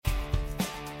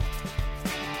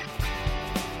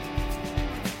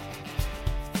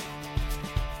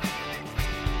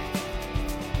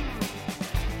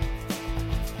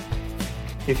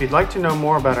If you'd like to know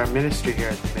more about our ministry here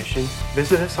at The Mission,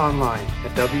 visit us online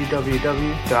at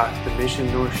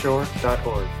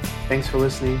www.themissionnorthshore.org. Thanks for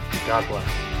listening. God bless.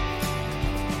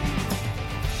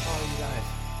 Oh, you guys.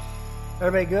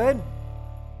 Everybody good?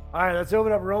 All right, let's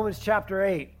open up Romans chapter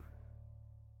 8.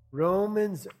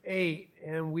 Romans 8,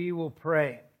 and we will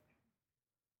pray.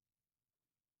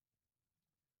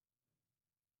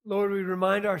 Lord, we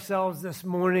remind ourselves this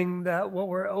morning that what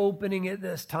we're opening at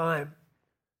this time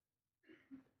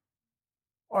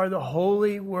are the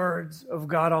holy words of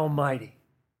God Almighty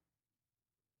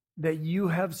that you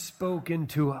have spoken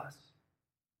to us.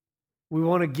 We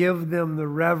want to give them the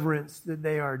reverence that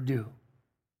they are due.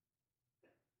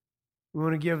 We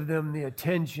want to give them the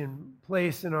attention,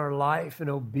 place in our life, and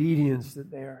obedience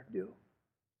that they are due.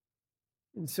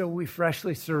 And so we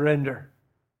freshly surrender.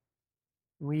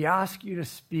 We ask you to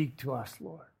speak to us,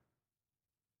 Lord,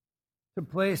 to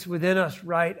place within us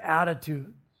right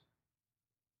attitudes,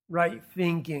 right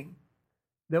thinking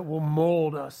that will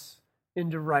mold us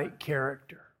into right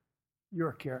character,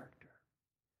 your character.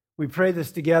 We pray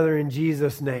this together in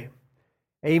Jesus' name.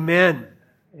 Amen.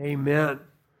 Amen.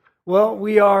 Well,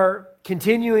 we are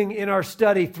continuing in our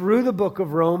study through the book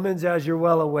of Romans, as you're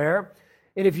well aware.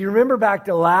 And if you remember back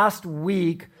to last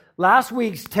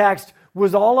week's text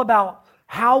was all about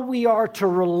how we are to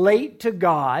relate to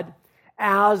God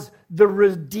as the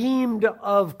redeemed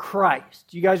of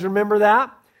Christ. You guys remember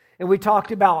that? And we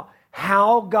talked about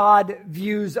how God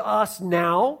views us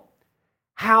now,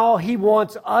 how he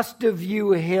wants us to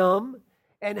view him,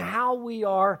 and how we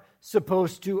are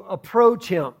supposed to approach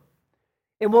him.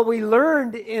 And what we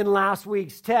learned in last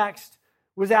week's text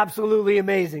was absolutely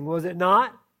amazing, was it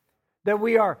not? That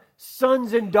we are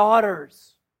sons and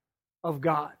daughters of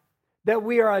God. That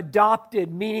we are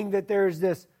adopted, meaning that there's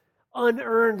this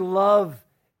unearned love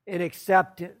and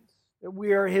acceptance. That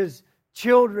we are his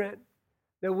children.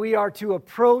 That we are to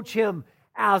approach him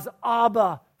as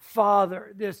Abba,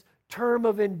 Father. This term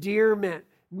of endearment,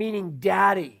 meaning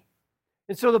daddy.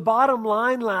 And so the bottom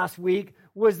line last week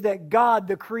was that God,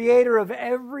 the creator of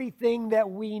everything that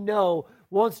we know,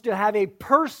 wants to have a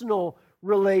personal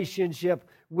relationship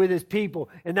with his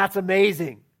people. And that's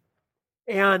amazing.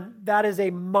 And that is a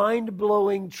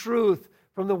mind-blowing truth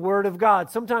from the Word of God.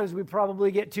 Sometimes we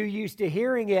probably get too used to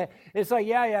hearing it. And it's like,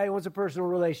 yeah, he wants a personal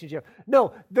relationship.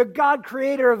 No, the God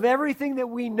creator of everything that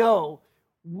we know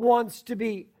wants to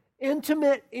be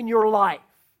intimate in your life.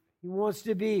 He wants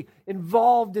to be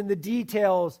involved in the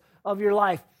details of your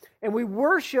life. And we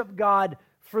worship God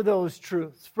for those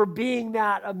truths, for being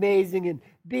that amazing and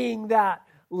being that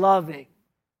loving.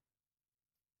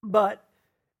 But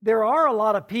there are a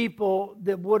lot of people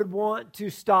that would want to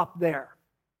stop there.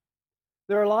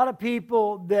 There are a lot of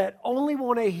people that only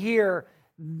want to hear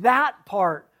that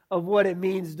part of what it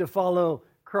means to follow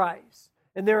Christ.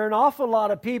 And there are an awful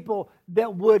lot of people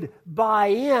that would buy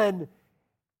in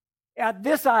at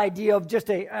this idea of just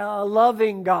a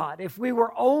loving God. If we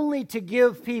were only to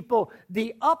give people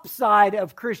the upside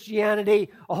of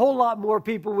Christianity, a whole lot more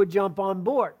people would jump on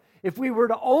board. If we were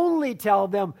to only tell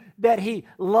them that he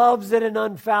loves at an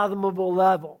unfathomable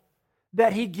level,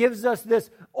 that he gives us this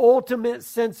ultimate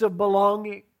sense of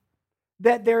belonging,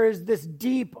 that there is this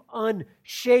deep,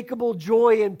 unshakable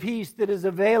joy and peace that is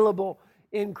available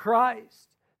in Christ,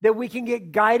 that we can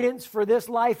get guidance for this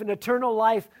life and eternal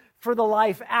life for the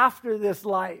life after this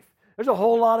life. There's a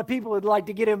whole lot of people who'd like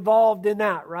to get involved in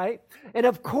that, right? And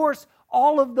of course,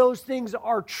 all of those things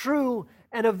are true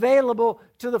and available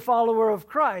to the follower of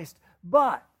Christ.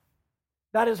 But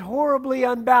that is horribly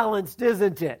unbalanced,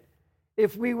 isn't it?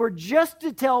 If we were just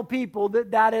to tell people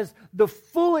that that is the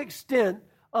full extent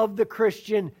of the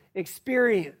Christian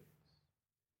experience.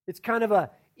 It's kind of a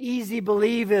easy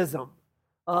believism,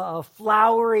 a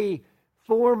flowery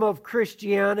form of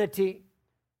Christianity.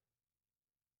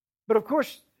 But of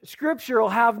course, Scripture will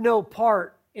have no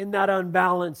part in that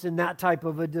unbalance, in that type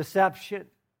of a deception.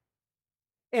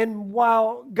 And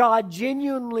while God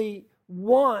genuinely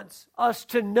wants us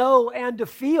to know and to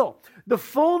feel the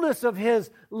fullness of his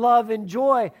love and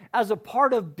joy as a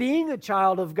part of being a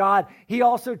child of God, he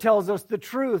also tells us the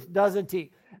truth, doesn't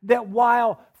he? That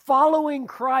while following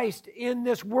Christ in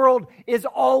this world is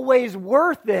always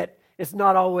worth it, it's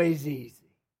not always easy.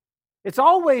 It's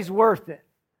always worth it,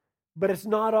 but it's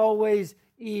not always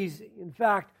easy. In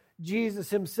fact, Jesus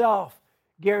himself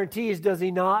guarantees, does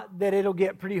he not, that it'll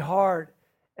get pretty hard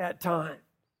at times.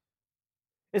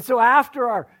 And so after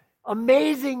our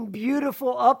amazing,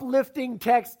 beautiful, uplifting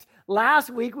text last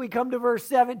week, we come to verse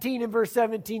 17, and verse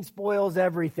 17 spoils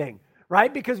everything,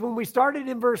 right? Because when we started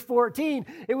in verse 14,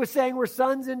 it was saying we're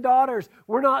sons and daughters.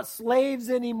 We're not slaves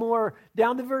anymore.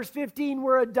 Down to verse 15,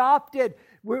 we're adopted.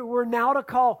 We're now to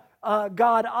call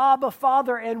God Abba,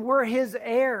 Father, and we're His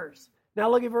heirs. Now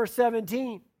look at verse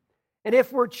 17. And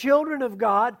if we're children of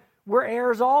God, we're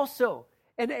heirs also,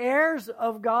 and heirs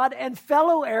of God and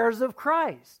fellow heirs of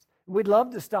Christ. We'd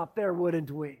love to stop there,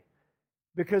 wouldn't we?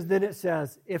 Because then it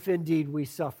says, if indeed we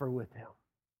suffer with Him,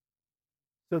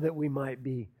 so that we might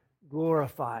be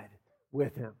glorified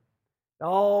with Him. It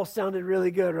all sounded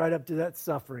really good right up to that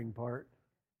suffering part.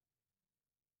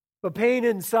 But pain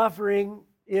and suffering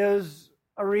is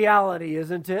a reality,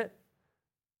 isn't it?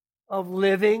 Of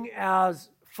living as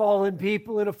fallen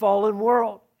people in a fallen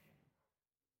world.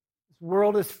 This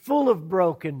world is full of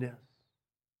brokenness,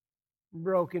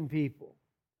 broken people.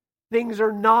 Things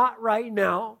are not right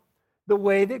now the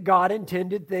way that God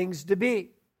intended things to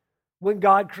be. When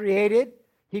God created,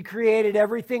 He created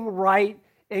everything right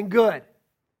and good.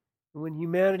 When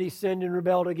humanity sinned and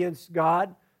rebelled against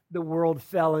God, the world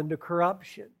fell into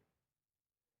corruption.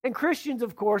 And Christians,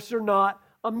 of course, are not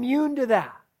immune to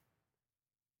that.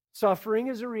 Suffering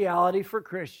is a reality for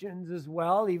Christians as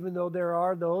well, even though there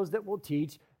are those that will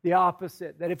teach the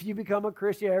opposite. That if you become a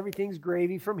Christian, everything's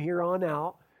gravy from here on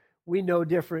out. We know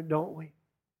different, don't we?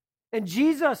 And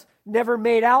Jesus never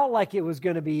made out like it was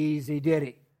going to be easy, did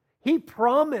He? He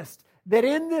promised that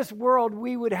in this world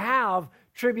we would have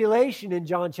tribulation in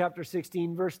John chapter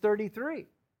 16, verse 33.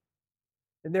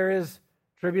 And there is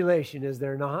tribulation, is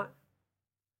there not?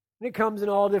 And it comes in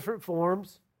all different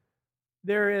forms.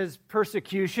 There is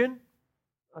persecution.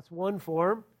 That's one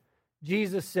form.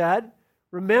 Jesus said,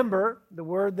 remember the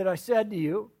word that I said to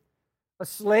you, a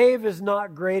slave is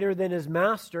not greater than his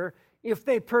master. If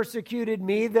they persecuted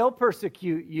me, they'll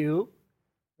persecute you.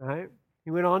 Right?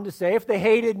 He went on to say, if they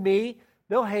hated me,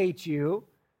 they'll hate you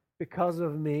because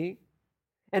of me.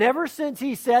 And ever since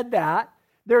He said that,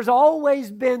 there's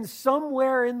always been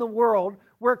somewhere in the world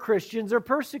where Christians are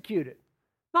persecuted.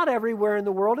 Not everywhere in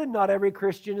the world, and not every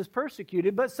Christian is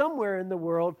persecuted, but somewhere in the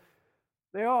world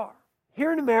they are.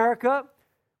 Here in America,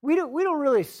 we don't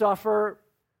really suffer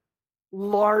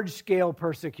large-scale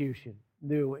persecution,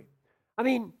 do we? I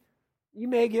mean, you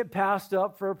may get passed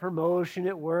up for a promotion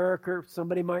at work, or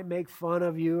somebody might make fun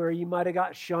of you, or you might have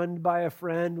got shunned by a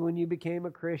friend when you became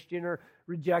a Christian, or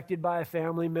rejected by a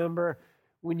family member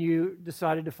when you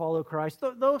decided to follow Christ.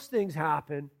 Those things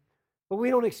happen. But we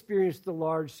don't experience the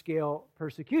large-scale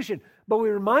persecution. But we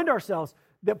remind ourselves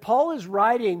that Paul is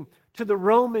writing to the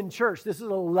Roman church. This is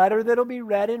a letter that will be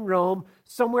read in Rome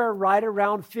somewhere right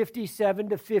around 57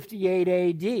 to 58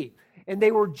 AD. And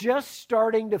they were just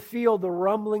starting to feel the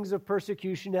rumblings of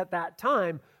persecution at that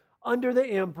time under the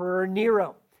Emperor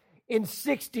Nero. In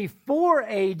 64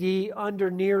 AD, under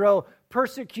Nero,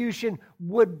 persecution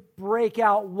would break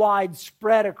out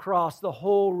widespread across the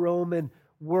whole Roman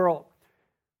world.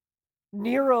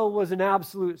 Nero was an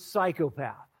absolute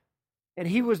psychopath, and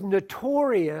he was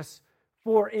notorious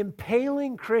for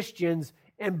impaling Christians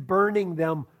and burning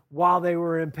them while they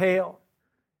were impaled.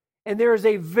 And there is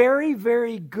a very,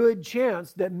 very good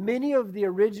chance that many of the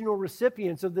original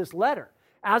recipients of this letter,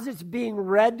 as it's being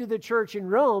read to the church in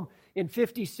Rome in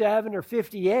 57 or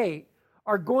 58,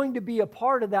 are going to be a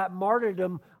part of that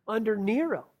martyrdom under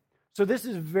Nero. So this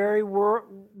is very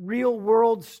real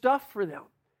world stuff for them.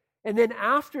 And then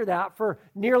after that, for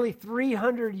nearly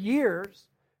 300 years,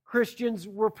 Christians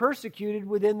were persecuted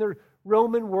within the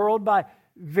Roman world by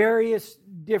various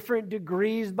different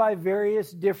degrees, by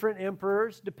various different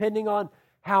emperors, depending on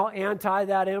how anti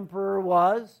that emperor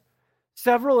was.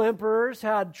 Several emperors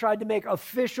had tried to make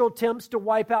official attempts to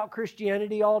wipe out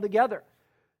Christianity altogether.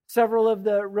 Several of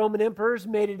the Roman emperors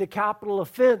made it a capital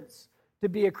offense to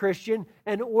be a Christian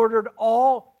and ordered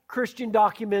all Christian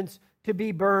documents to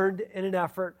be burned in an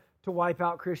effort to wipe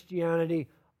out Christianity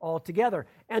altogether.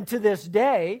 And to this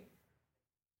day,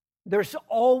 there's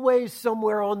always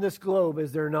somewhere on this globe,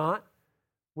 is there not,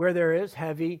 where there is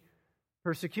heavy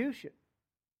persecution.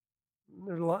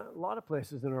 There's a lot of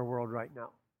places in our world right now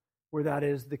where that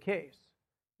is the case.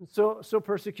 And so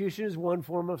persecution is one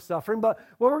form of suffering. But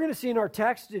what we're going to see in our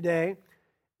text today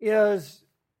is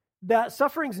that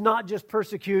suffering's not just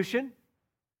persecution,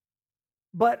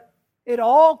 but it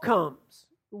all comes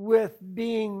with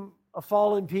being a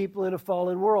fallen people in a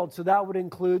fallen world. So that would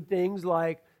include things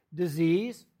like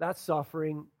disease, that's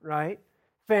suffering, right?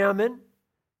 Famine,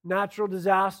 natural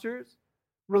disasters,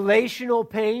 relational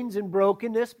pains and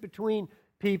brokenness between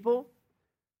people,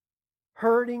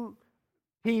 hurting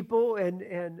people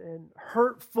and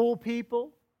hurtful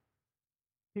people,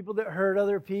 people that hurt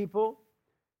other people.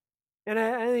 And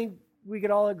I think we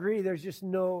could all agree there's just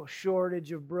no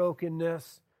shortage of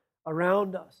brokenness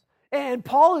around us. And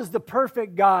Paul is the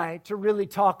perfect guy to really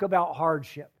talk about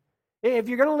hardship. If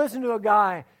you're going to listen to a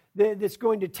guy that's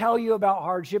going to tell you about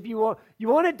hardship. You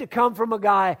want it to come from a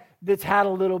guy that's had a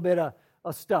little bit of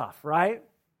stuff, right?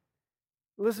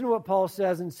 Listen to what Paul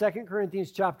says in 2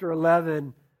 Corinthians chapter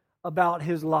 11 about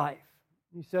his life.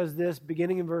 He says this,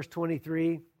 beginning in verse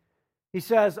 23. He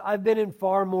says, I've been in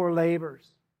far more labors,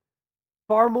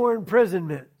 far more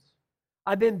imprisonments.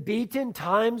 I've been beaten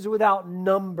times without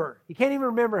number. He can't even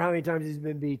remember how many times he's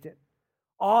been beaten.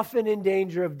 Often in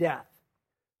danger of death.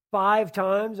 5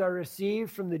 times I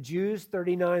received from the Jews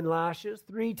 39 lashes.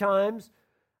 3 times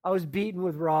I was beaten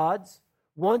with rods.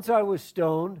 Once I was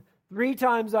stoned. 3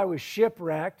 times I was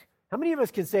shipwrecked. How many of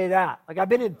us can say that? Like, I've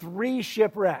been in 3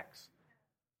 shipwrecks.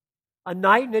 A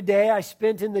night and a day I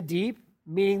spent in the deep,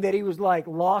 meaning that he was like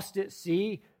lost at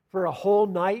sea for a whole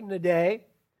night and a day.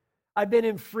 I've been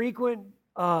in frequent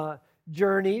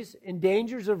journeys, in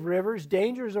dangers of rivers,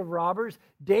 dangers of robbers,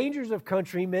 dangers of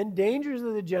countrymen, dangers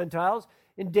of the Gentiles,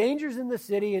 in dangers in the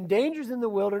city, in dangers in the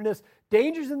wilderness,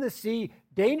 dangers in the sea,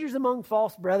 dangers among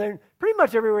false brethren. Pretty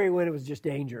much everywhere he went, it was just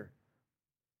danger.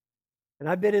 And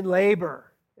I've been in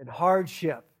labor and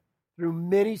hardship through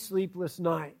many sleepless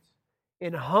nights,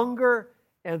 in hunger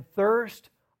and thirst,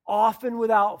 often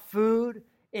without food,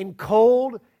 in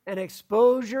cold and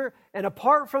exposure, and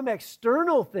apart from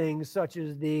external things such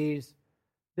as these,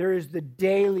 there is the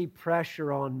daily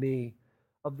pressure on me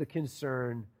of the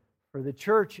concern for the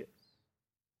churches.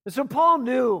 And so Paul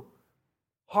knew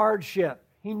hardship.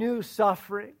 He knew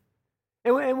suffering.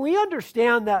 And we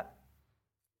understand that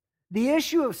the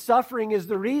issue of suffering is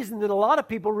the reason that a lot of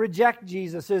people reject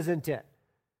Jesus, isn't it?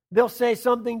 They'll say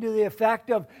something to the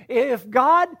effect of, if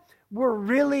God were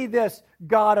really this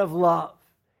God of love,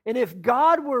 and if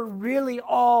God were really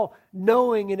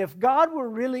all-knowing, and if God were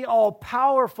really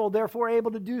all-powerful, therefore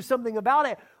able to do something about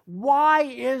it, why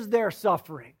is there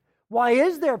suffering? Why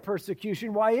is there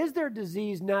persecution? Why is there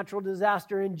disease, natural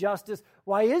disaster, injustice?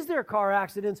 Why is there car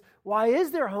accidents? Why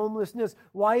is there homelessness?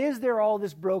 Why is there all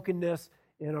this brokenness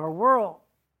in our world?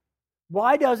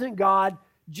 Why doesn't God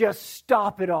just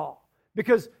stop it all?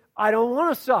 Because I don't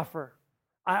want to suffer.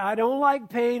 I don't like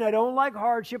pain. I don't like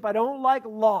hardship. I don't like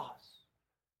loss.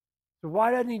 So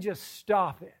why doesn't he just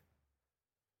stop it?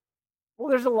 Well,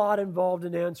 there's a lot involved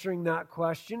in answering that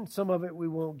question. Some of it we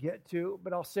won't get to,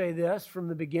 but I'll say this from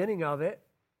the beginning of it.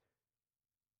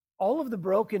 All of the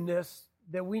brokenness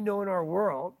that we know in our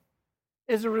world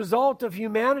is a result of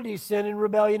humanity's sin and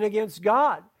rebellion against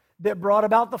God that brought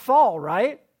about the fall,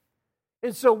 right?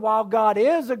 And so while God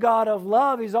is a God of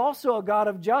love, he's also a God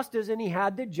of justice, and he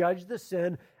had to judge the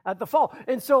sin at the fall.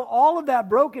 And so all of that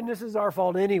brokenness is our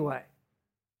fault anyway.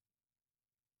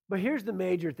 But here's the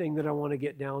major thing that I want to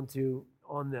get down to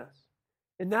on this.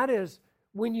 And that is,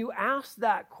 when you ask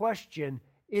that question,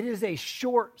 it is a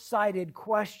short-sighted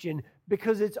question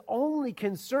because it's only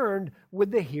concerned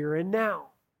with the here and now.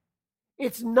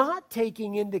 It's not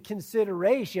taking into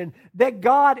consideration that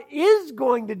God is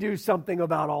going to do something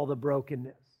about all the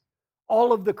brokenness,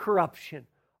 all of the corruption,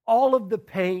 all of the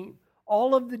pain,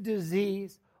 all of the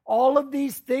disease. All of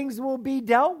these things will be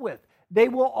dealt with. They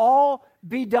will all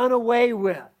be done away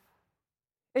with.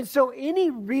 And so any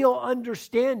real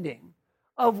understanding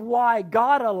of why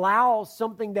God allows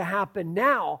something to happen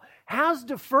now has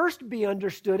to first be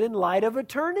understood in light of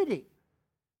eternity.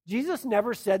 Jesus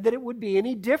never said that it would be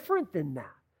any different than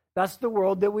that. That's the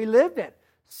world that we live in.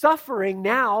 Suffering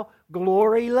now,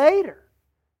 glory later.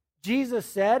 Jesus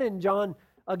said in John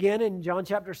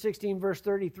chapter 16, verse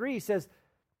 33, he says,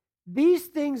 "These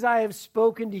things I have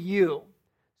spoken to you,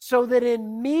 so that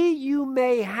in me you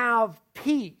may have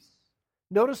peace."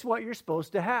 Notice what you're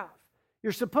supposed to have.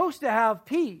 You're supposed to have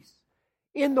peace.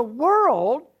 In the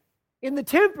world, in the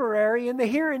temporary, in the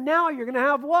here and now, you're going to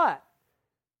have what?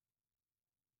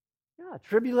 Yeah,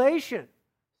 tribulation,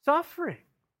 suffering.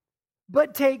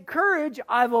 But take courage,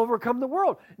 I've overcome the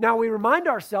world. Now we remind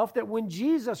ourselves that when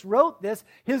Jesus wrote this,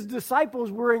 his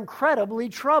disciples were incredibly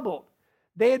troubled.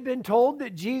 They had been told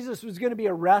that Jesus was going to be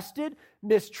arrested,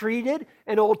 mistreated,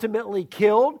 and ultimately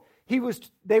killed.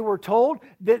 They were told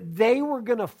that they were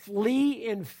going to flee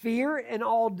in fear and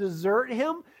all desert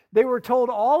him. They were told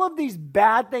all of these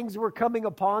bad things were coming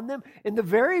upon them in the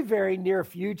very, very near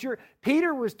future.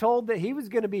 Peter was told that he was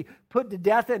going to be put to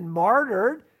death and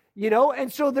martyred,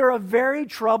 and so they're a very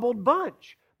troubled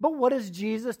bunch. But what is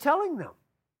Jesus telling them?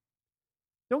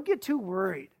 Don't get too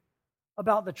worried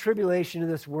about the tribulation of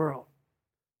this world.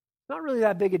 It's not really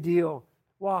that big a deal.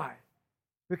 Why?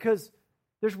 Because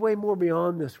there's way more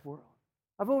beyond this world.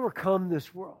 I've overcome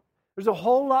this world. There's a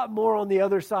whole lot more on the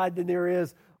other side than there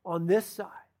is on this side.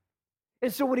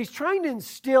 And so what he's trying to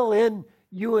instill in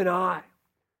you and I,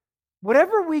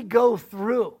 whatever we go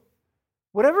through,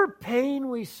 whatever pain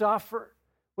we suffer,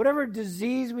 whatever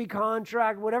disease we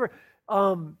contract, whatever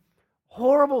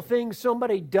horrible thing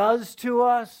somebody does to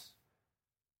us,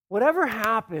 whatever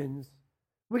happens,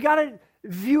 we got to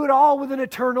view it all with an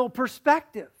eternal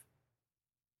perspective.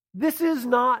 This is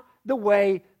not the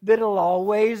way that it'll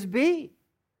always be.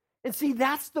 And see,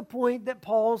 that's the point that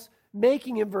Paul's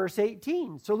making in verse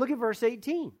 18. So look at verse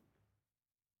 18.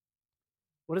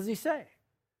 What does he say?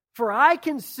 For I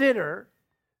consider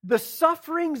the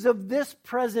sufferings of this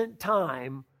present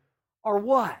time are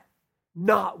what?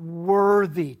 Not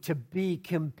worthy to be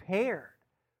compared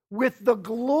with the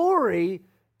glory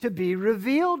to be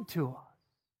revealed to us.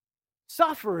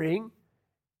 Suffering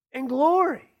and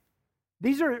glory.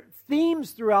 These are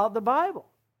themes throughout the Bible.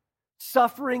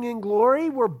 Suffering and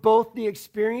glory were both the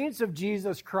experience of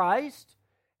Jesus Christ,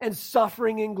 and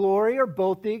suffering and glory are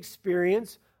both the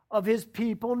experience of his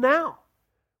people now.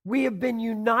 We have been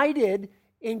united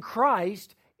in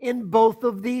Christ in both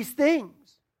of these things.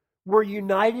 We're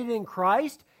united in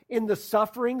Christ in the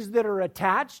sufferings that are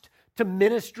attached to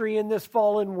ministry in this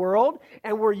fallen world,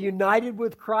 and we're united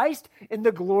with Christ in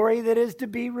the glory that is to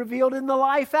be revealed in the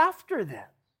life after them.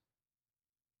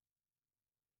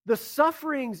 The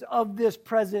sufferings of this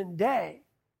present day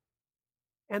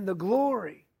and the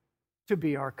glory to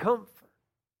be our comfort.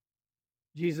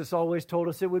 Jesus always told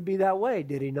us it would be that way,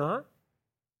 did he not?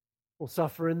 We'll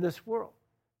suffer in this world.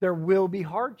 There will be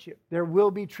hardship. There will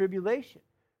be tribulation.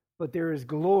 But there is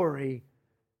glory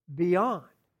beyond.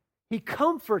 He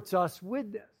comforts us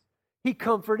with this. He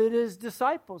comforted his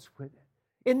disciples with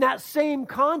it. In that same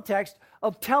context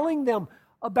of telling them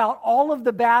about all of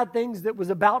the bad things that was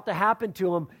about to happen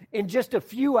to him in just a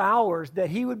few hours, that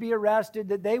he would be arrested,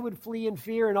 that they would flee in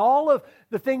fear, and all of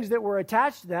the things that were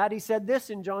attached to that, he said this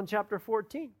in John chapter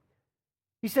 14.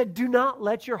 He said, do not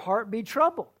let your heart be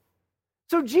troubled.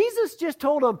 So Jesus just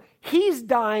told them, he's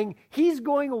dying, he's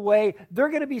going away, they're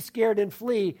going to be scared and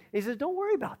flee. He says, don't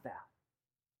worry about that.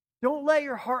 Don't let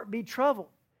your heart be troubled.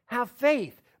 Have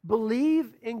faith.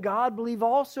 Believe in God, believe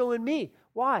also in me.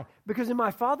 Why? Because in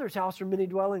my Father's house are many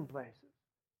dwelling places.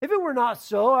 If it were not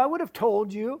so, I would have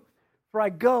told you, for I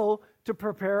go to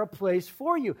prepare a place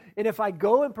for you. And if I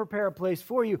go and prepare a place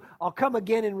for you, I'll come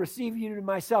again and receive you to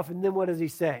myself. And then what does he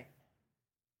say?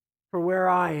 For where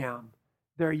I am,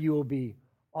 there you will be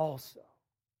also.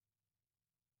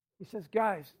 He says,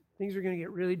 guys, things are going to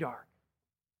get really dark.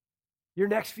 Your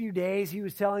next few days, he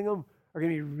was telling them, are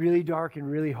going to be really dark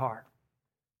and really hard.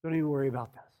 Don't even worry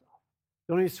about that stuff.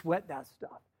 Don't even sweat that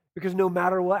stuff. Because no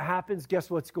matter what happens, guess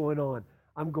what's going on?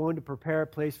 I'm going to prepare a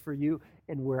place for you,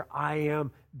 and where I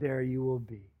am, there you will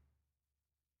be.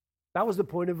 That was the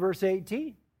point of verse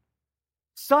 18.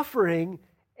 Suffering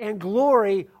and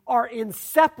glory are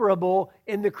inseparable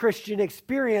in the Christian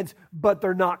experience, but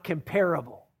they're not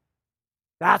comparable.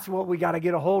 That's what we got to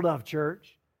get a hold of,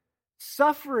 church.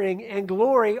 Suffering and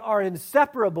glory are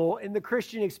inseparable in the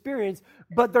Christian experience,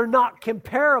 but they're not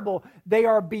comparable. They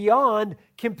are beyond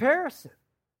comparison.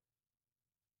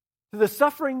 To the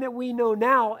suffering that we know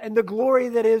now and the glory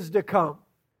that is to come.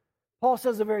 Paul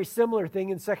says a very similar thing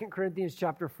in 2 Corinthians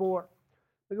chapter 4.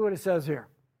 Look at what it says here.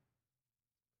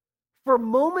 For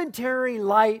momentary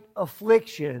light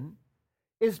affliction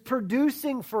is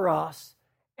producing for us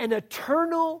an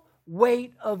eternal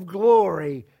weight of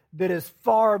glory that is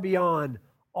far beyond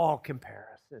all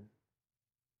comparison.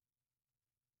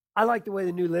 I like the way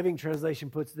the New Living Translation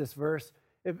puts this verse.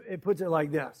 It puts it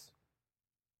like this.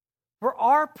 For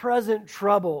our present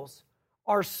troubles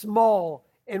are small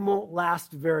and won't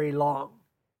last very long.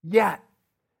 Yet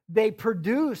they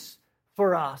produce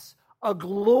for us a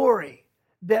glory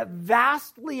that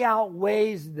vastly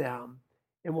outweighs them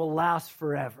and will last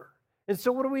forever. And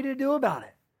so what are we to do about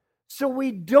it? So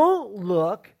we don't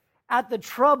look at the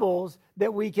troubles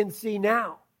that we can see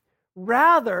now.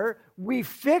 Rather, we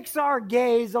fix our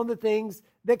gaze on the things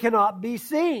that cannot be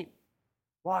seen.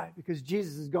 Why? Because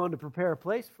Jesus has gone to prepare a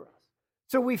place for us.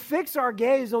 So we fix our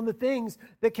gaze on the things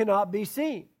that cannot be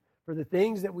seen. For the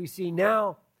things that we see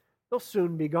now, they'll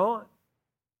soon be gone.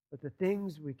 But the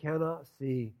things we cannot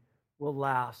see will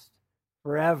last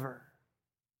forever.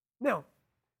 Now,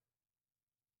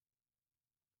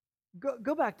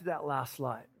 go back to that last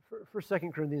slide. For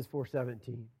 2 Corinthians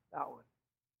 4:17, that one.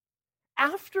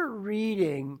 After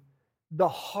reading the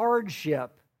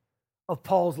hardship of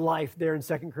Paul's life there in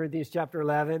 2 Corinthians chapter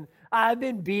 11, I've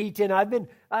been beaten, I've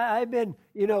been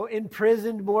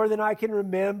imprisoned more than I can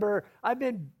remember. I've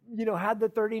been, had the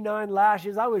 39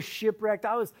 lashes. I was shipwrecked.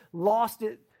 I was lost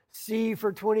at sea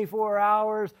for 24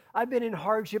 hours. I've been in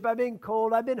hardship. I've been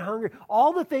cold. I've been hungry.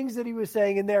 All the things that he was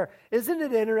saying in there. Isn't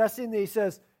it interesting that he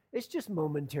says, it's just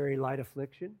momentary light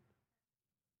affliction.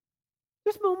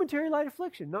 Just momentary light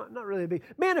affliction, not really a big...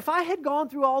 Man, if I had gone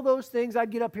through all those things, I'd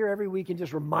get up here every week and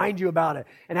just remind you about it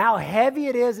and how heavy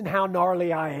it is and how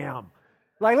gnarly I am.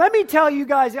 Like, let me tell you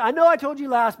guys, I know I told you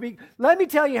last week, let me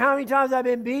tell you how many times I've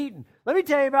been beaten. Let me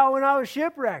tell you about when I was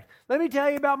shipwrecked. Let me tell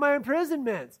you about my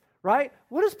imprisonments, right?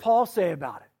 What does Paul say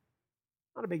about it?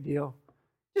 Not a big deal.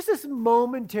 Just this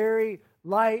momentary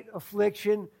light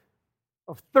affliction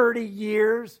of 30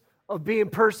 years of being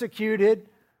persecuted.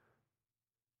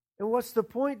 And what's the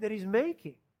point that he's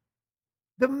making?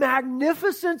 The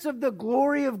magnificence of the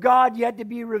glory of God yet to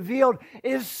be revealed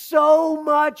is so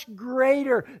much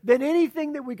greater than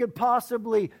anything that we could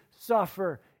possibly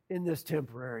suffer in this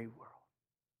temporary world.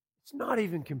 It's not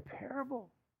even comparable.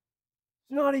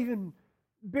 It's not even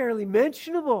barely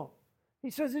mentionable. He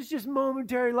says it's just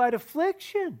momentary light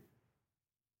affliction.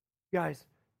 Guys,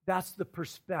 that's the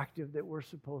perspective that we're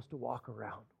supposed to walk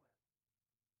around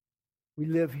with.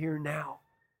 We live here now,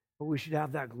 but we should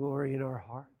have that glory in our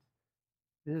hearts.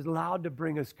 It is allowed to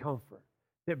bring us comfort,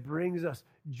 that brings us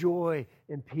joy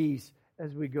and peace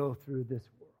as we go through this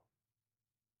world.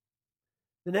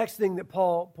 The next thing that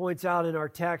Paul points out in our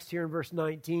text here in verse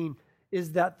 19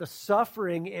 is that the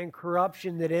suffering and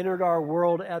corruption that entered our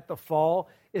world at the fall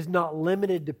is not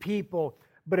limited to people,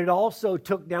 but it also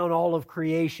took down all of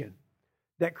creation.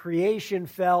 That creation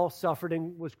fell, suffered,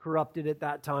 and was corrupted at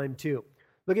that time too.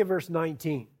 Look at verse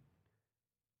 19.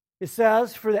 It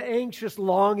says, "For the anxious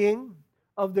longing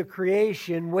of the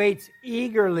creation waits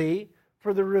eagerly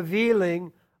for the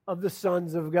revealing of the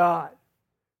sons of God.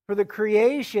 For the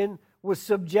creation was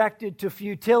subjected to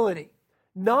futility,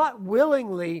 not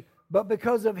willingly, but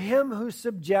because of him who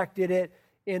subjected it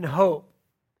in hope,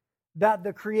 that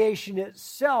the creation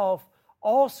itself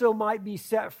also might be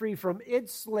set free from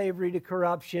its slavery to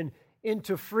corruption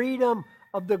into freedom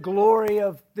of the glory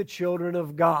of the children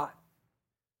of God.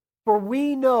 For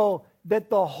we know that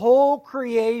the whole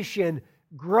creation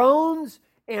groans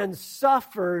and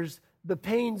suffers the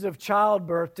pains of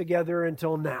childbirth together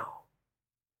until now."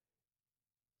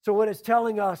 So what it's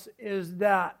telling us is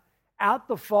that at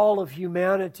the fall of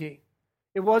humanity,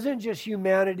 it wasn't just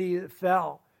humanity that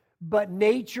fell, but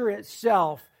nature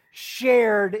itself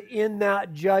shared in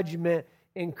that judgment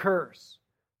and curse.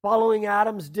 Following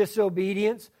Adam's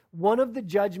disobedience, one of the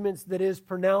judgments that is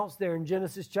pronounced there in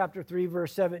Genesis chapter 3,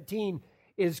 verse 17,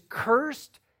 is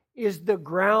cursed is the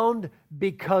ground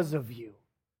because of you.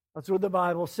 That's what the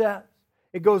Bible says.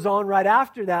 It goes on right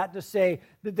after that to say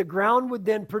that the ground would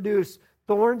then produce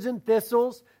thorns and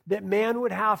thistles, that man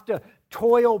would have to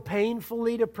toil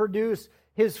painfully to produce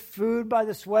his food by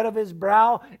the sweat of his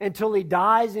brow until he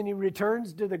dies and he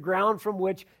returns to the ground from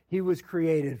which he was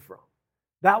created from.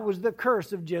 That was the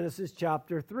curse of Genesis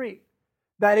chapter 3.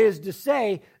 That is to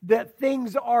say that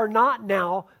things are not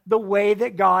now the way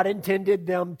that God intended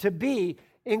them to be,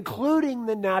 including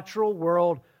the natural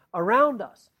world around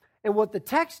us. And what the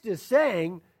text is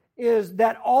saying is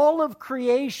that all of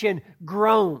creation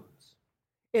groans.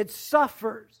 It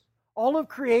suffers. All of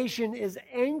creation is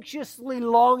anxiously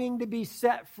longing to be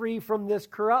set free from this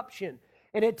corruption.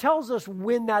 And it tells us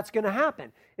when that's going to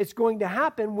happen. It's going to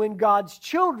happen when God's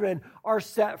children are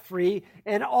set free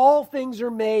and all things are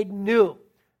made new.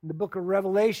 The book of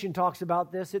Revelation talks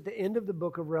about this at the end of the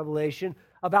book of Revelation,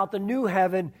 about the new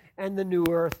heaven and the new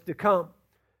earth to come.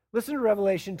 Listen to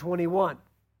Revelation 21.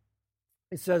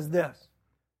 It says this,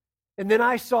 "And then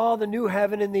I saw the new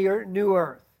heaven and the new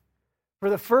earth.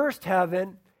 For the first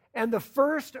heaven and the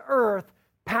first earth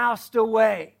passed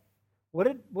away." What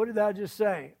did that just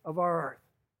say of our earth,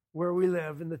 where we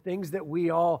live, and the things that we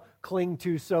all cling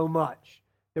to so much,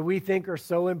 that we think are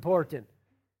so important?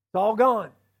 It's all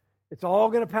gone. It's all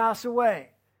going to pass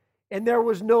away. "And there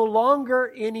was no longer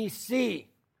any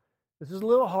sea." This is a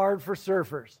little hard for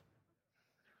surfers.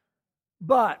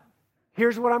 But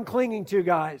here's what I'm clinging to,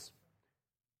 guys.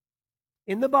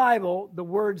 In the Bible, the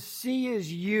word sea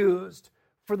is used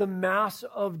for the mass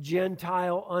of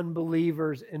Gentile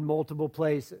unbelievers in multiple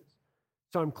places.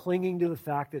 So I'm clinging to the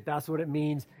fact that that's what it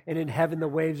means. And in heaven, the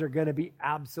waves are going to be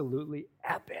absolutely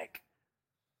epic.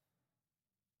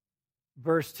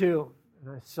 Verse 2,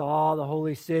 "And I saw the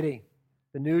holy city,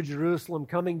 the new Jerusalem,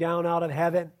 coming down out of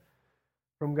heaven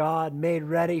from God, made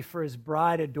ready for his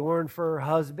bride, adorned for her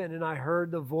husband. And I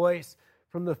heard the voice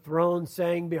from the throne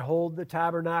saying, 'Behold, the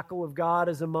tabernacle of God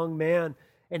is among man,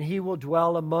 and he will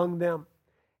dwell among them.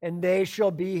 And they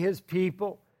shall be his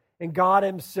people, and God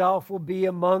himself will be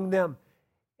among them.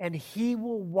 And he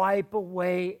will wipe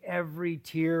away every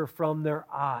tear from their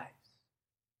eyes.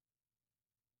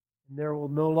 And there will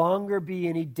no longer be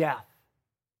any death,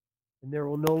 and there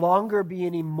will no longer be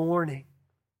any mourning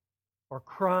or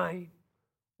crying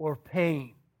or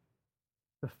pain,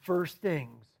 the first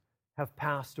things have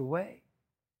passed away.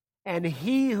 And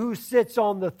he who sits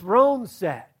on the throne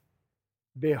said,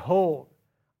 behold,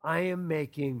 I am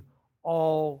making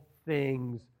all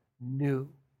things new.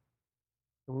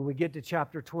 And when we get to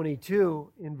chapter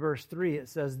 22, in verse 3, it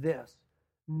says this,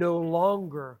 no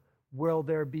longer will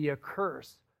there be a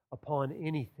curse upon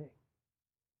anything.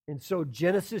 And so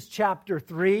Genesis chapter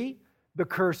 3, the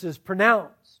curse is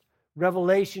pronounced.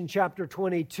 Revelation chapter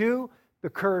 22, the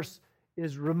curse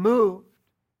is removed.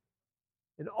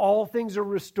 And all things are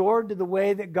restored to the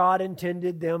way that God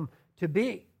intended them to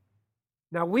be.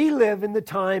 Now we live in the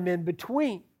time in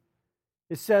between.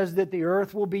 It says that the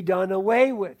earth will be done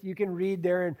away with. You can read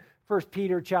there in 1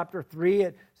 Peter chapter 3.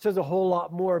 It says a whole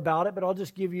lot more about it, but I'll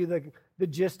just give you the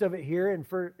gist of it here in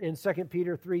 2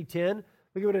 Peter 3:10.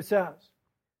 Look at what it says.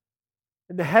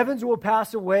 And the heavens will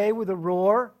pass away with a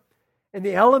roar, and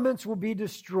the elements will be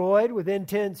destroyed with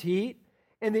intense heat,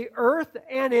 and the earth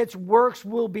and its works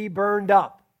will be burned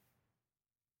up.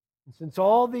 And since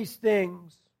all these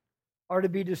things are to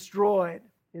be destroyed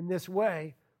in this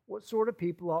way, what sort of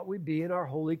people ought we be in our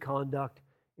holy conduct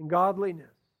and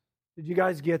godliness? Did you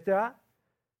guys get that?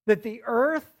 That the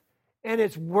earth and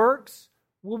its works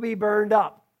will be burned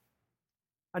up.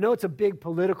 I know it's a big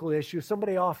political issue.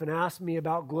 Somebody often asks me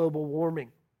about global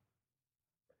warming.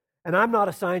 And I'm not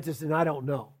a scientist and I don't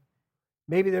know.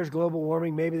 Maybe there's global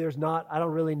warming, maybe there's not. I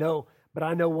don't really know. But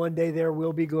I know one day there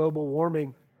will be global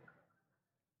warming.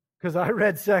 Because I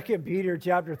read 2 Peter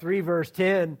chapter 3, verse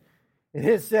 10, and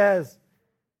it says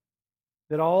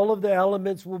that all of the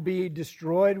elements will be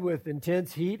destroyed with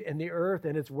intense heat, and the earth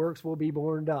and its works will be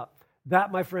burned up.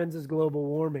 That, my friends, is global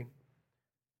warming.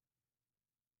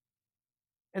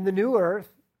 And the new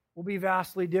earth will be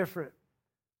vastly different.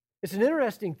 It's an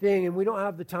interesting thing, and we don't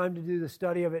have the time to do the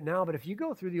study of it now, but if you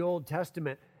go through the Old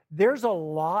Testament, there's a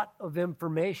lot of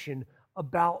information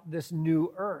about this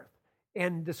new earth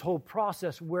and this whole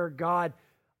process where God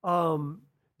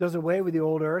does away with the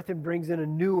old earth and brings in a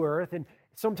new earth. And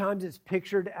sometimes it's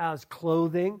pictured as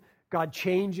clothing. God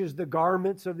changes the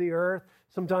garments of the earth.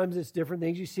 Sometimes it's different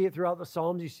things. You see it throughout the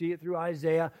Psalms. You see it through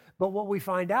Isaiah. But what we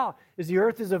find out is the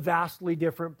earth is a vastly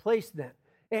different place then.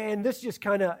 And this just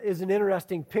kind of is an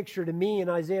interesting picture to me in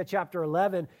Isaiah chapter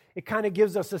 11. It kind of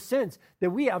gives us a sense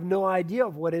that we have no idea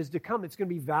of what is to come. It's going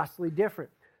to be vastly different.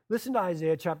 Listen to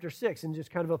Isaiah chapter 6 and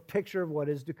just kind of a picture of what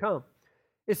is to come.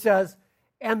 It says,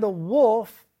 and the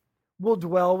wolf will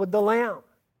dwell with the lamb,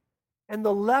 and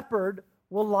the leopard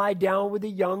will lie down with the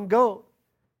young goat,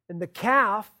 and the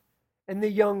calf and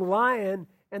the young lion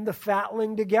and the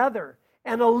fatling together,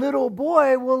 and a little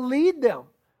boy will lead them.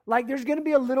 Like there's going to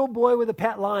be a little boy with a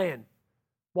pet lion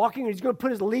walking, he's going to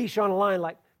put his leash on a lion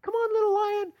like, come on, little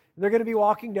lion. And they're going to be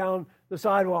walking down the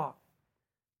sidewalk.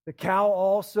 The cow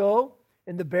also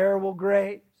and the bear will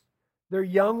graze. Their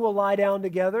young will lie down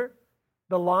together.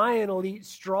 The lion will eat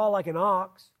straw like an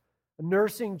ox. A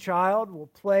nursing child will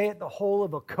play at the hole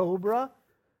of a cobra.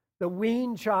 The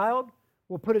weaned child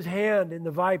will put his hand in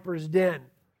the viper's den.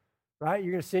 Right?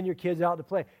 You're going to send your kids out to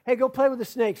play. Hey, go play with the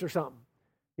snakes or something.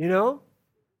 You know?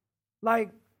 Like,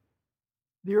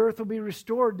 the earth will be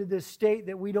restored to this state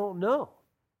that we don't know.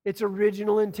 Its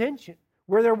original intention.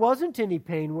 Where there wasn't any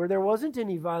pain, where there wasn't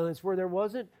any violence, where there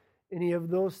wasn't any of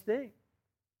those things.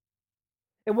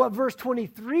 And what verse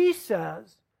 23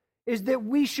 says is that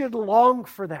we should long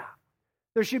for that.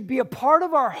 There should be a part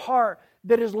of our heart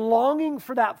that is longing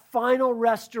for that final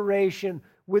restoration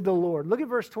with the Lord. Look at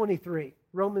verse 23,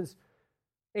 Romans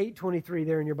 8:23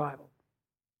 there in your Bible.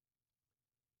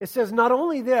 It says, not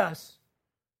only this,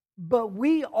 but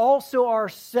we also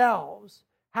ourselves,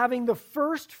 having the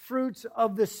first fruits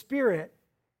of the Spirit,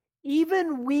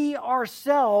 even we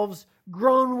ourselves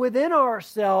groan within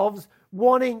ourselves,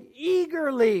 wanting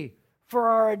eagerly for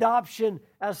our adoption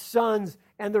as sons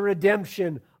and the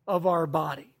redemption of our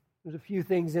body. There's a few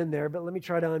things in there, but let me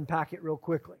try to unpack it real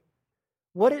quickly.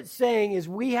 What it's saying is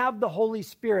we have the Holy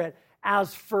Spirit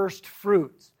as first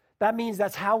fruits. That means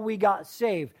that's how we got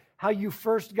saved. How you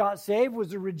first got saved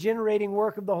was the regenerating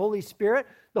work of the Holy Spirit.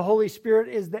 The Holy Spirit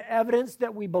is the evidence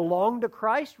that we belong to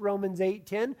Christ, Romans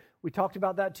 8:10. We talked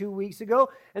about that 2 weeks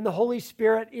ago. And the Holy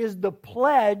Spirit is the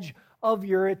pledge of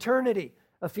your eternity.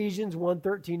 Ephesians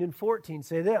 1:13 and 14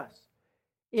 say this.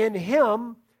 In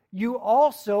Him, you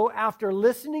also, after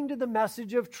listening to the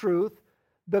message of truth,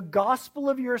 the gospel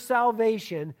of your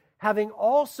salvation, having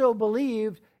also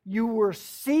believed, you were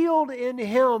sealed in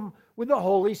Him with the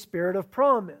Holy Spirit of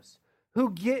promise,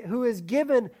 who is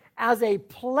given as a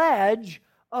pledge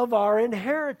of our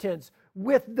inheritance,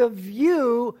 with the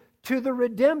view to the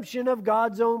redemption of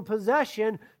God's own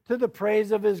possession, to the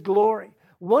praise of His glory.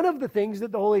 one of the things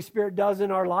that the Holy Spirit does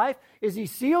in our life is He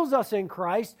seals us in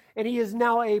Christ, and He is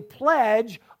now a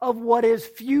pledge of what is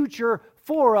future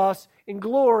for us in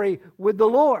glory with the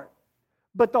Lord.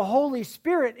 But the Holy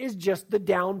Spirit is just the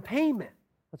down payment.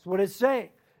 That's what it's saying.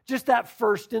 Just that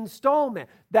first installment,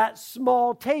 that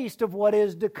small taste of what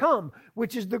is to come,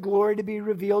 which is the glory to be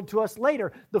revealed to us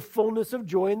later, the fullness of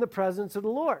joy in the presence of the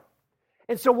Lord.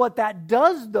 And so what that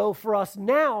does, though, for us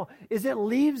now is it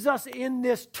leaves us in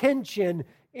this tension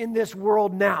in this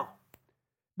world now.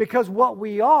 Because what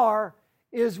we are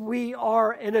is we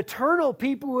are an eternal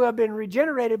people who have been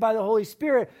regenerated by the Holy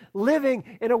Spirit, living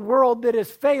in a world that is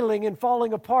failing and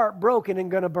falling apart, broken and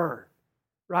going to burn,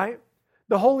 right?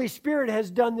 The Holy Spirit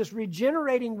has done this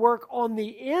regenerating work on the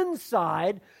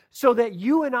inside so that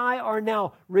you and I are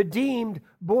now redeemed,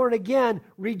 born again,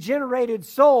 regenerated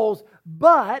souls,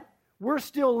 but we're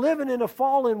still living in a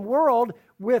fallen world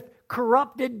with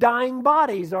corrupted, dying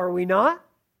bodies, are we not?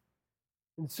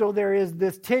 And so there is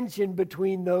this tension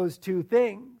between those two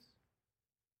things.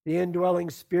 The indwelling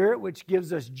Spirit, which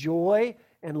gives us joy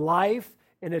and life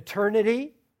and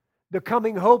eternity. The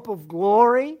coming hope of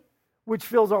glory, which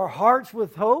fills our hearts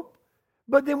with hope.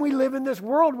 But then we live in this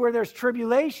world where there's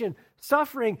tribulation,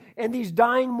 suffering, and these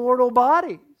dying mortal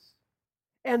bodies.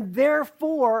 And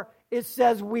therefore, it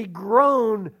says we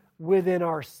groan within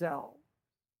ourselves.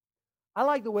 I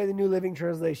like the way the New Living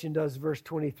Translation does verse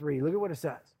 23. Look at what it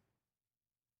says.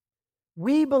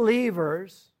 We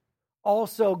believers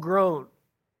also groan,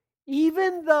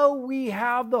 even though we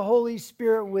have the Holy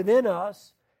Spirit within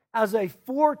us as a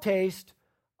foretaste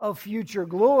of future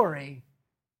glory,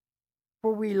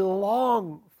 for we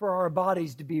long for our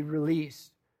bodies to be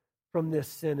released from this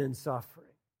sin and suffering.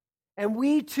 And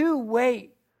we too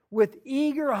wait with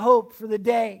eager hope for the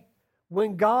day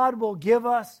when God will give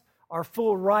us our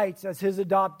full rights as His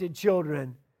adopted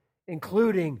children,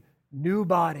 including new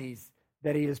bodies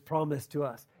that He has promised to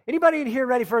us. Anybody in here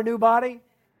ready for a new body?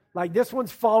 Like this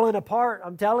one's falling apart,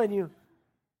 I'm telling you.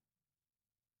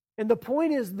 And the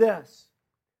point is this,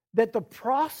 that the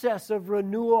process of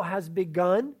renewal has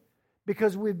begun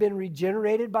because we've been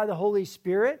regenerated by the Holy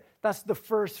Spirit. That's the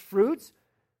first fruits.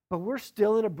 But we're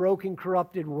still in a broken,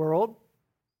 corrupted world.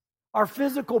 Our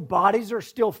physical bodies are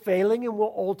still failing and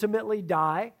will ultimately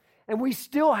die. And we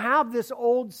still have this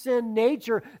old sin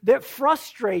nature that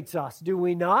frustrates us, do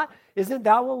we not? Isn't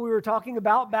that what we were talking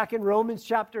about back in Romans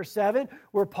chapter 7,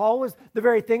 where Paul was the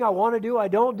very thing I want to do, I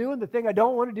don't do, and the thing I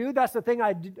don't want to do, that's the thing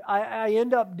I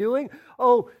end up doing.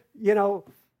 Oh,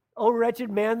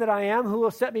 wretched man that I am, who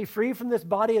will set me free from this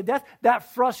body of death?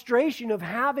 That frustration of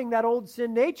having that old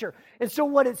sin nature. And so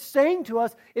what it's saying to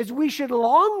us is we should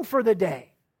long for the day.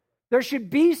 There should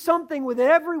be something within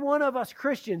every one of us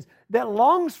Christians that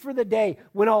longs for the day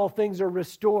when all things are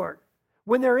restored.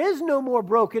 When there is no more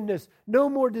brokenness, no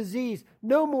more disease,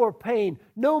 no more pain,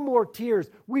 no more tears.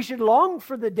 We should long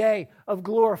for the day of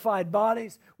glorified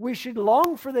bodies. We should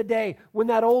long for the day when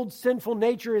that old sinful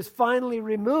nature is finally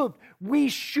removed. We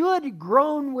should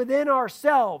groan within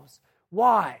ourselves.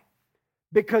 Why?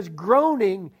 Because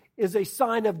groaning is a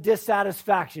sign of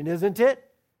dissatisfaction, isn't it?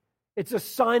 It's a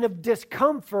sign of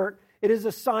discomfort. It is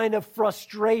a sign of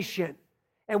frustration.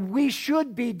 And we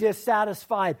should be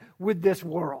dissatisfied with this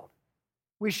world.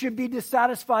 We should be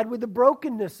dissatisfied with the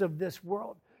brokenness of this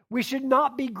world. We should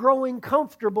not be growing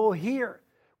comfortable here.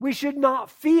 We should not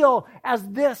feel as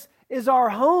this is our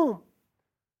home.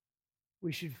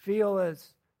 We should feel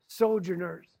as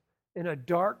sojourners in a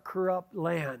dark, corrupt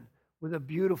land with a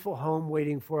beautiful home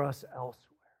waiting for us elsewhere.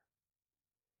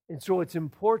 And so it's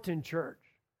important, church,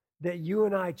 that you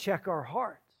and I check our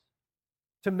hearts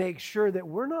to make sure that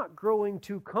we're not growing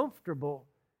too comfortable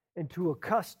and too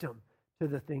accustomed to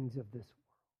the things of this world.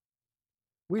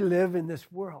 We live in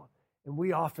this world, and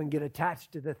we often get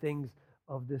attached to the things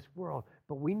of this world,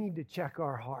 but we need to check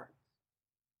our hearts.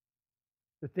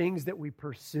 The things that we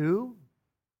pursue,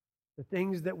 the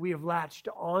things that we have latched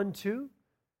onto,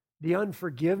 the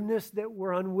unforgiveness that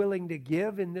we're unwilling to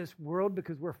give in this world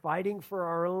because we're fighting for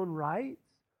our own rights.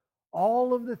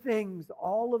 All of the things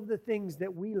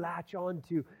that we latch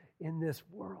onto in this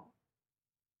world.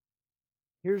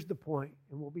 Here's the point,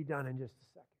 and we'll be done in just a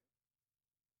second.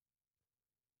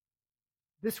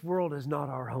 This world is not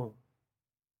our home.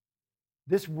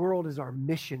 This world is our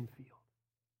mission field.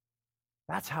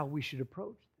 That's how we should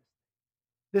approach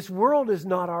this. This world is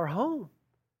not our home.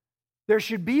 There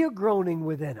should be a groaning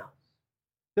within us.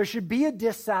 There should be a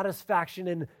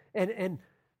dissatisfaction and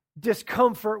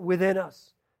discomfort within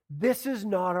us. This is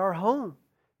not our home.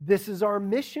 This is our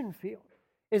mission field.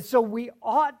 And so we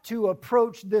ought to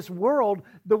approach this world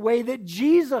the way that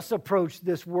Jesus approached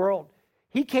this world.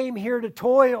 He came here to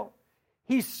toil.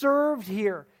 He served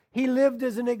here. He lived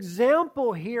as an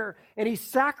example here, and he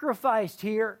sacrificed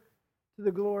here to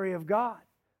the glory of God.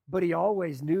 But he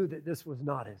always knew that this was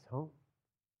not his home.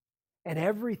 And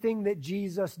everything that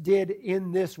Jesus did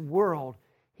in this world,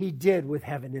 he did with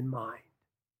heaven in mind.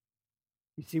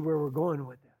 You see where we're going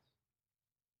with this?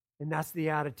 And that's the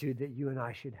attitude that you and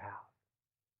I should have.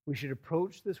 We should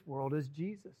approach this world as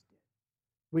Jesus did.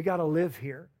 We got to live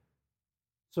here.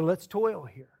 So let's toil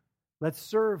here. Let's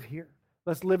serve here.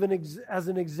 Let's live as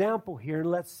an example here, and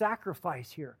let's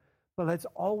sacrifice here. But let's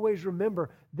always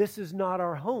remember, this is not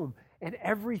our home. And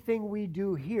everything we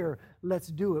do here, let's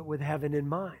do it with heaven in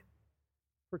mind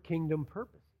for kingdom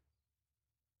purposes.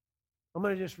 I'm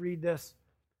going to just read this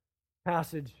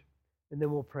passage, and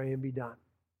then we'll pray and be done.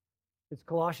 It's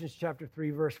Colossians chapter 3,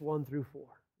 verse 1 through 4.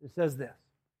 It says this.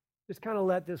 Just kind of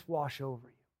let this wash over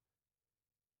you.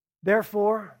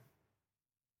 Therefore,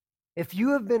 if you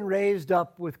have been raised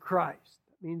up with Christ,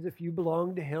 that means if you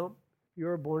belong to him, if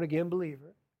you're a born-again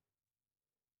believer,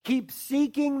 keep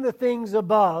seeking the things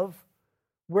above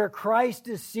where Christ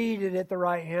is seated at the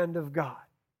right hand of God.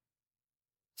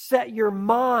 Set your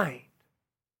mind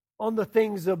on the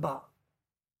things above,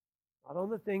 not on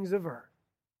the things of earth.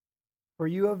 For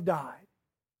you have died,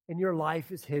 and your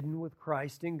life is hidden with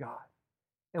Christ in God.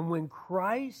 And when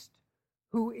Christ,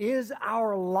 who is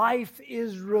our life,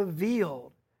 is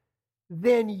revealed,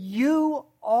 then you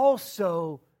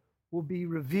also will be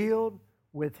revealed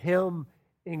with him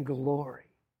in glory.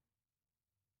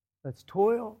 Let's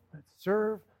toil, let's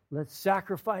serve, let's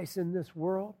sacrifice in this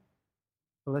world,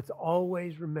 but let's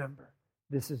always remember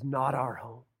this is not our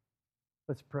home.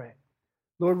 Let's pray.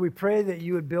 Lord, we pray that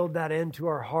you would build that into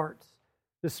our hearts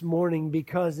this morning,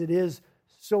 because it is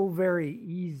so very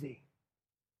easy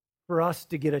for us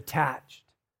to get attached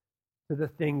to the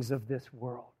things of this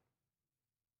world.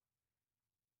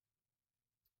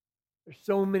 There's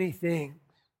so many things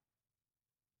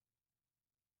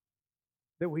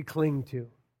that we cling to,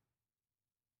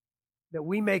 that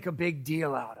we make a big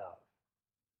deal out of,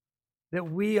 that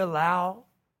we allow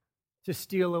to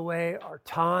steal away our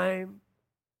time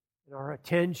and our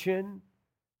attention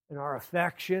and our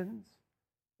affections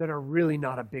that are really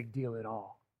not a big deal at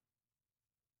all.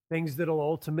 Things that will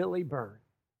ultimately burn.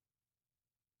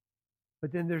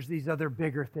 But then there's these other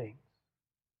bigger things,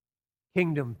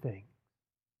 kingdom things,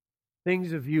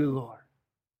 things of you, Lord,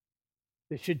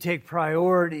 that should take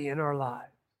priority in our lives.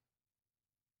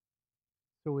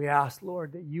 So we ask,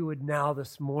 Lord, that you would now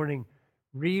this morning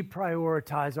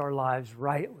reprioritize our lives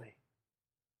rightly,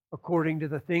 according to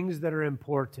the things that are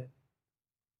important.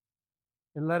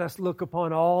 And let us look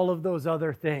upon all of those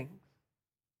other things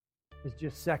as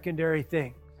just secondary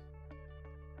things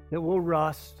that will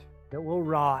rust, that will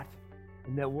rot,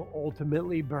 and that will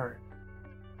ultimately burn.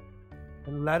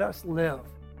 And let us live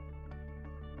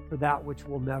for that which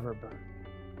will never burn,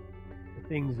 the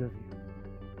things of you.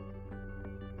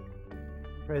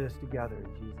 Pray this together in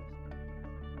Jesus' name.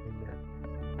 Amen.